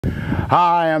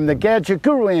Hi, I'm the Gadget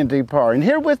Guru, Andy Pargh, and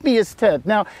here with me is Ted.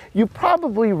 Now, you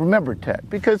probably remember Ted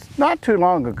because not too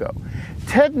long ago,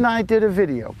 Ted and I did a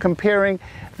video comparing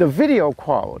the video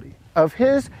quality of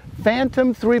his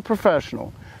Phantom 3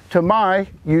 Professional to my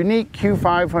Yuneec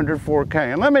Q500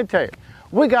 4K. And let me tell you,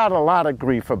 we got a lot of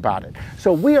grief about it.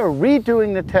 So we are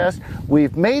redoing the test.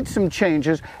 We've made some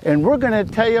changes, and we're going to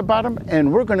tell you about them,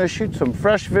 and we're going to shoot some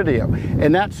fresh video.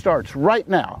 And that starts right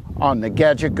now on the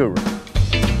Gadget Guru.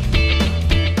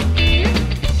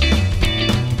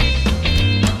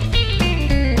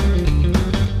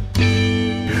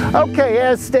 Okay,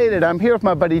 as stated, I'm here with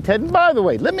my buddy Ted. And by the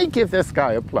way, let me give this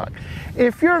guy a plug.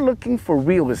 If you're looking for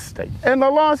real estate in the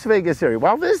Las Vegas area,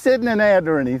 while this isn't an ad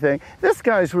or anything, this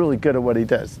guy's really good at what he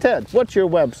does. Ted, what's your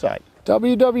website?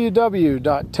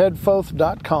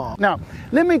 www.tedfoth.com. Now,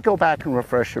 let me go back and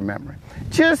refresh your memory.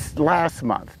 Just last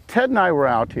month, Ted and I were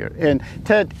out here. And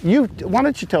Ted, why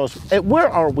don't you tell us, where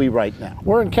are we right now?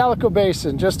 We're in Calico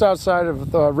Basin, just outside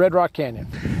of Red Rock Canyon.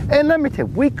 And let me tell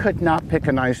you, we could not pick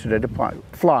a nicer day to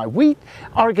fly. We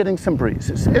are getting some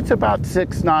breezes. It's about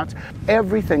 6 knots.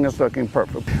 Everything is looking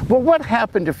perfect. Well, what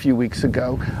happened a few weeks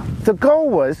ago? The goal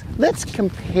was, let's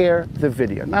compare the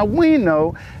video. Now, we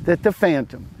know that the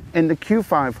Phantom and the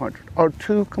Q500 are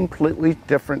two completely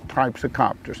different types of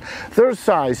copters. Their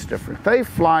size different, they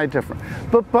fly different,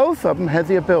 but both of them have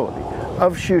the ability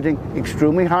of shooting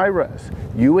extremely high res,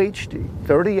 UHD,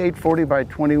 3840 by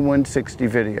 2160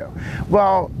 video.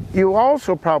 Well, you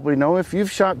also probably know if you've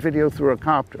shot video through a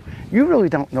copter, you really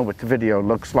don't know what the video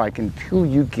looks like until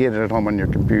you get it at home on your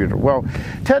computer. Well,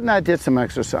 Ted and I did some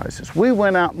exercises. We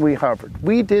went out and we hovered.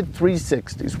 We did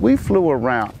 360s. We flew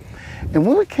around. And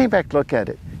when we came back to look at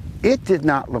it, it did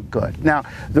not look good. Now,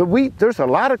 there's a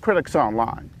lot of critics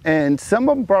online, and some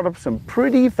of them brought up some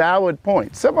pretty valid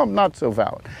points, some of them not so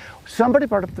valid. Somebody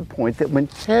brought up the point that when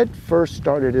Ted first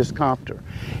started his copter,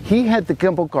 he had the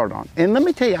gimbal guard on. And let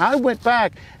me tell you, I went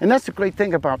back, and that's the great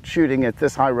thing about shooting at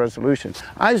this high resolution.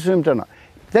 I zoomed in on it.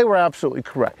 They were absolutely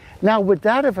correct. Now, would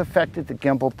that have affected the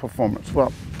gimbal performance?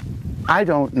 Well, I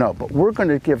don't know, but we're going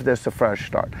to give this a fresh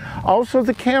start. Also,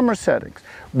 the camera settings.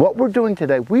 What we're doing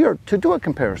today, we are, to do a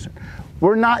comparison,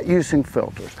 we're not using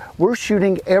filters. We're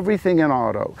shooting everything in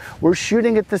auto. We're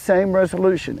shooting at the same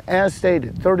resolution, as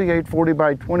stated, 3840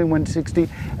 by 2160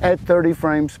 at 30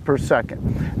 frames per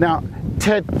second. Now,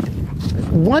 Ted,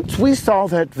 once we saw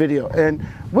that video, and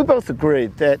we both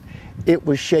agreed that it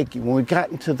was shaky. When we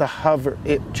got into the hover,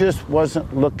 it just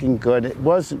wasn't looking good. It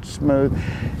wasn't smooth.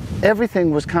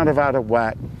 Everything was kind of out of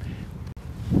whack.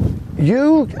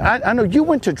 I know you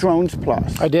went to Drones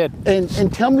Plus. I did.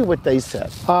 And tell me what they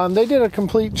said. They did a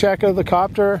complete check of the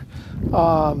copter,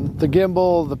 the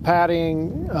gimbal, the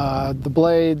padding, the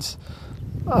blades,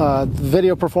 the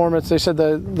video performance. They said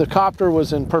the copter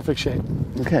was in perfect shape.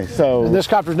 Okay, so... And this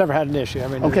copter's never had an issue. I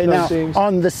mean, okay, now,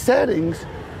 on the settings,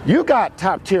 you got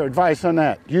top-tier advice on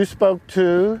that. You spoke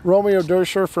to... Romeo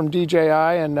Dersher from DJI,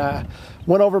 and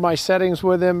went over my settings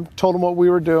with him, told him what we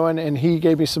were doing, and he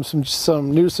gave me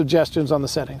some new suggestions on the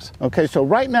settings. Okay, so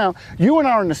right now, you and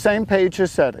I are on the same page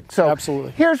as settings. So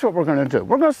absolutely. Here's what we're going to do.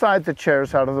 We're going to slide the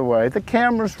chairs out of the way. The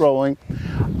camera's rolling.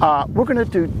 We're going to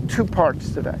do 2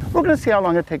 parts today. We're going to see how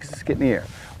long it takes us to get in the air.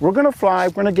 We're going to fly.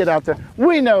 We're going to get out there.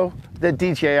 We know that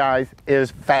DJI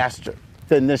is faster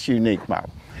than this Yuneec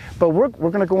model. But we're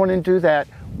going to go in and do that.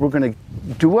 We're going to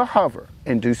do a hover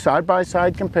and do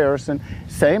side-by-side comparison,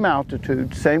 same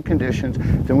altitude, same conditions.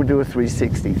 Then we'll do a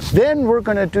 360. Then we're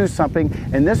going to do something,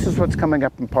 and this is what's coming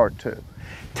up in part 2.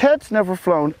 Ted's never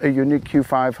flown a Yuneec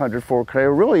Q500 4K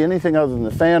or really anything other than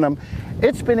the Phantom.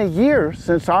 It's been a year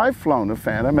since I've flown a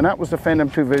Phantom, and that was the Phantom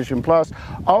 2 Vision Plus,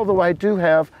 although I do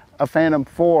have a Phantom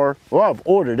 4. Well, I've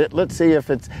ordered it. Let's see if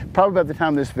it's, probably by the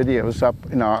time this video is up,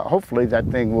 hopefully that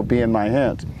thing will be in my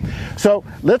hands. So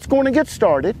let's go on and get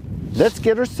started. Let's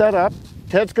get her set up.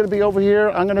 Ted's going to be over here.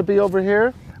 I'm going to be over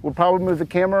here. We'll probably move the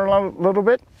camera a little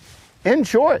bit.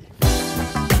 Enjoy.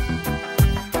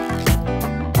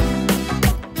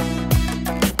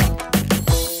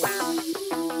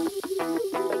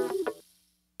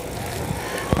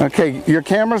 Okay, your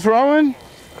camera's rolling?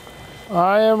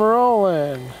 I am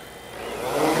rolling.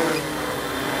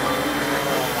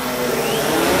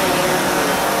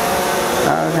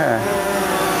 Okay.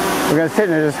 We're going to sit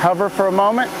and just hover for a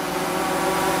moment.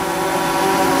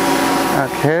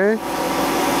 Okay.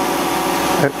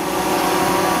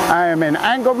 I am in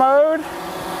angle mode.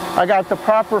 I got the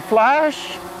proper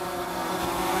flash.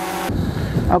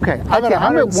 Okay, I'm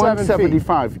at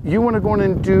 175. You want to go in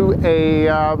and do a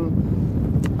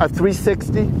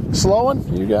 360? Slow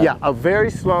one? You got it. Yeah, a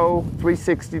very slow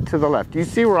 360 to the left. You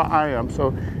see where I am,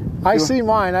 so I see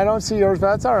mine. I don't see yours,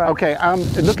 but that's all right. Okay,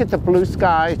 look at the blue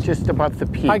sky just above the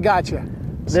peak. I got you.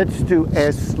 Let's do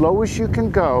as slow as you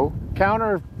can go.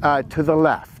 Counter. To the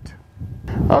left.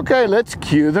 Okay, let's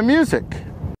cue the music.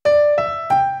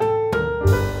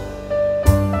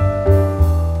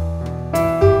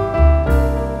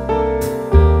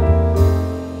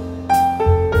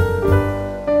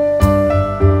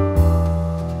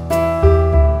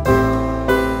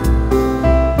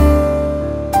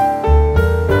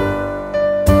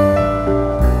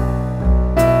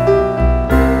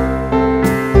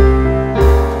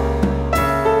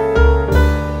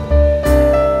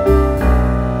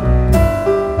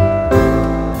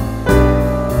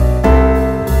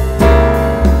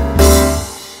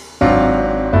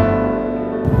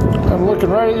 Looking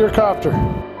right at your copter.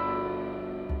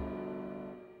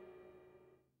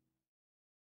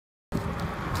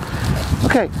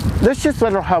 Okay, let's just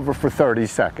let her hover for 30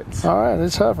 seconds. All right,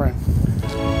 it's hovering.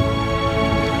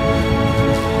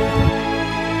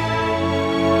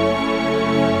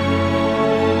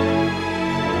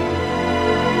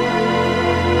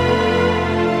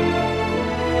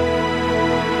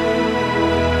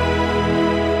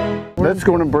 Let's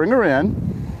go and bring her in.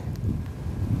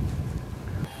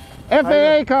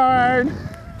 FAA card.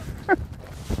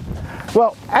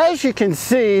 Well, as you can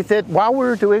see, that while we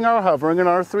were doing our hovering in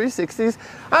our 360s,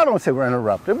 I don't say we're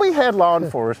interrupted. We had law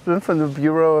enforcement from the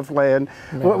Bureau of Land,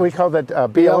 what we call that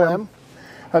BLM.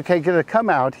 Okay, going to come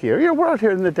out here. You know, we're out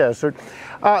here in the desert.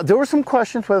 There were some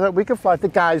questions whether we could fly. The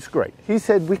guy's great. He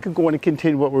said we could go in and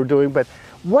continue what we're doing, but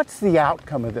what's the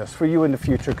outcome of this for you in the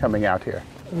future coming out here?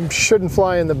 You shouldn't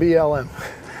fly in the BLM.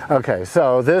 Okay,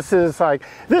 so this is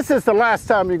the last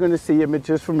time you're going to see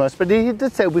images from us, but he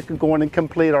did say we could go in and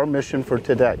complete our mission for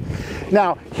today.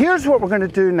 Now, here's what we're going to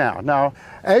do now. Now,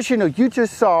 as you know, you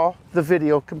just saw the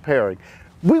video comparing.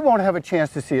 We won't have a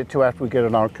chance to see it till after we get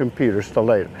on our computers till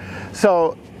later.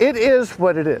 So it is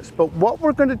what it is. But what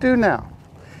we're going to do now,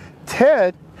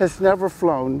 Ted has never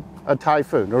flown a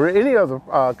Typhoon or any other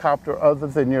copter other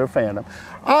than your Phantom.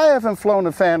 I haven't flown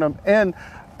a Phantom in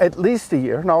at least a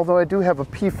year, and although I do have a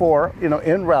P4, you know,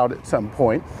 en route at some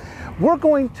point, we're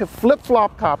going to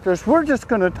flip-flop copters. We're just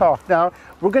going to talk now.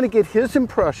 We're going to get his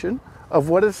impression of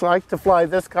what it's like to fly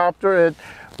this copter, and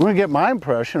we're going to get my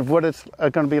impression of what it's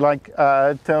going to be like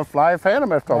to fly a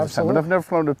Phantom after all this time. And I've never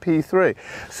flown a P3.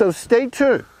 So stay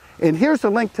tuned. And here's a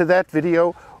link to that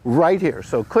video right here.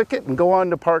 So click it and go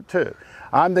on to part 2.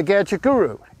 I'm the Gadget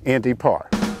Guru, Andy Pargh.